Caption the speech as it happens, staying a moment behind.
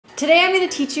Today I'm going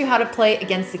to teach you how to play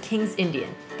against the King's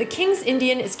Indian. The King's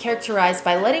Indian is characterized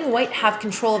by letting white have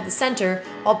control of the center,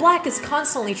 while black is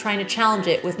constantly trying to challenge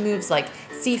it with moves like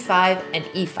c5 and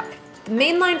e5. The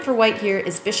main line for white here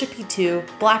is bishop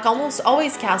e2, black almost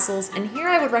always castles, and here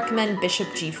I would recommend bishop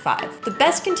g5. The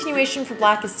best continuation for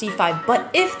black is c5,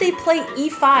 but if they play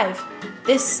e5,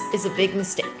 this is a big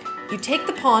mistake. You take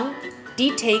the pawn,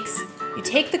 d takes, you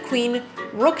take the queen,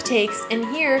 rook takes, and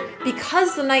here,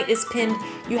 because the knight is pinned,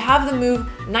 you have the move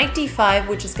knight d5,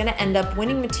 which is going to end up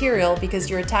winning material because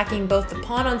you're attacking both the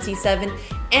pawn on c7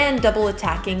 and double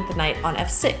attacking the knight on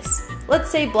f6. Let's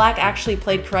say black actually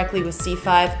played correctly with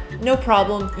c5, no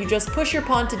problem, you just push your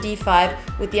pawn to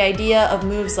d5 with the idea of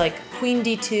moves like queen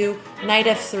d2, knight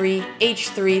f3,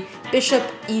 h3, bishop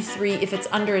e3 if it's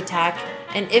under attack,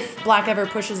 and if black ever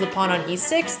pushes the pawn on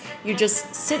e6, you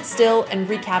just sit still and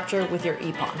recapture with your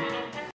e-pawn.